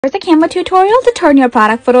Here's a Canva tutorial to turn your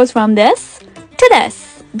product photos from this to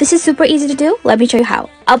this. This is super easy to do. Let me show you how.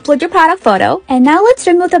 Upload your product photo, and now let's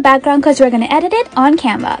remove the background because we're going to edit it on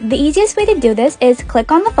Canva. The easiest way to do this is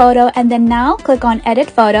click on the photo and then now click on edit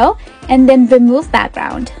photo and then remove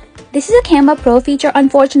background. This is a Canva Pro feature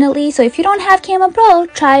unfortunately, so if you don't have Canva Pro,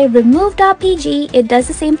 try remove.pg. It does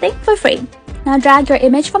the same thing for free. Now drag your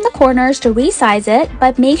image from the corners to resize it,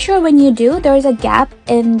 but make sure when you do, there is a gap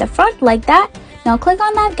in the front like that. Now click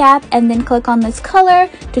on that gap and then click on this color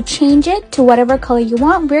to change it to whatever color you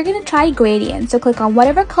want. We're going to try gradient. So click on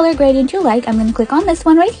whatever color gradient you like. I'm going to click on this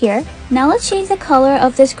one right here. Now let's change the color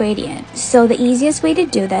of this gradient. So the easiest way to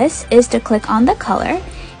do this is to click on the color.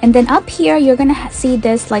 And then up here, you're going to see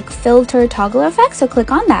this like filter toggle effect. So click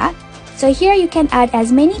on that. So here you can add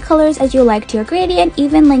as many colors as you like to your gradient,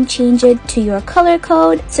 even like change it to your color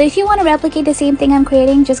code. So if you want to replicate the same thing I'm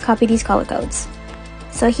creating, just copy these color codes.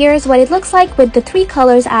 So here's what it looks like with the 3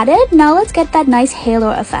 colors added. Now let's get that nice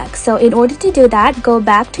halo effect. So in order to do that, go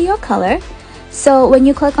back to your color. So when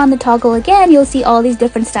you click on the toggle again, you'll see all these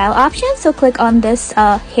different style options. So click on this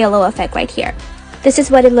halo effect right here. This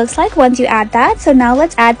is what it looks like once you add that. So now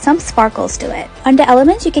let's add some sparkles to it. Under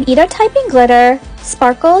elements, you can either type in glitter,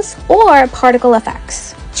 sparkles, or particle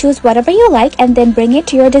effects. Choose whatever you like and then bring it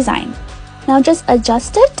to your design. Now just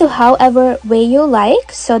adjust it to however way you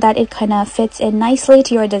like so that it kind of fits in nicely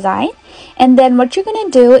to your design. And then what you're going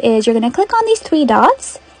to do is you're going to click on these 3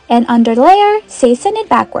 dots and under layer, say send it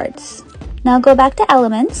backwards. Now go back to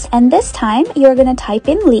elements and this time you're going to type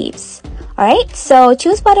in leaves. Alright, so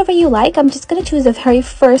choose whatever you like. I'm just going to choose the very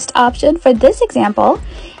first option for this example.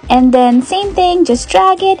 And then same thing, just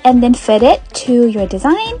drag it and then fit it to your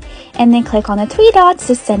design. And then click on the 3 dots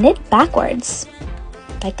to send it backwards.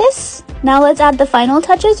 Like this. Now let's add the final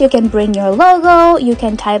touches. You can bring your logo, you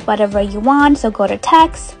can type whatever you want. So go to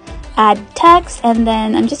text, add text, and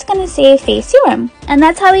then I'm just gonna say face serum. And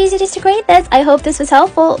that's how easy it is to create this. I hope this was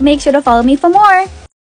helpful. Make sure to follow me for more.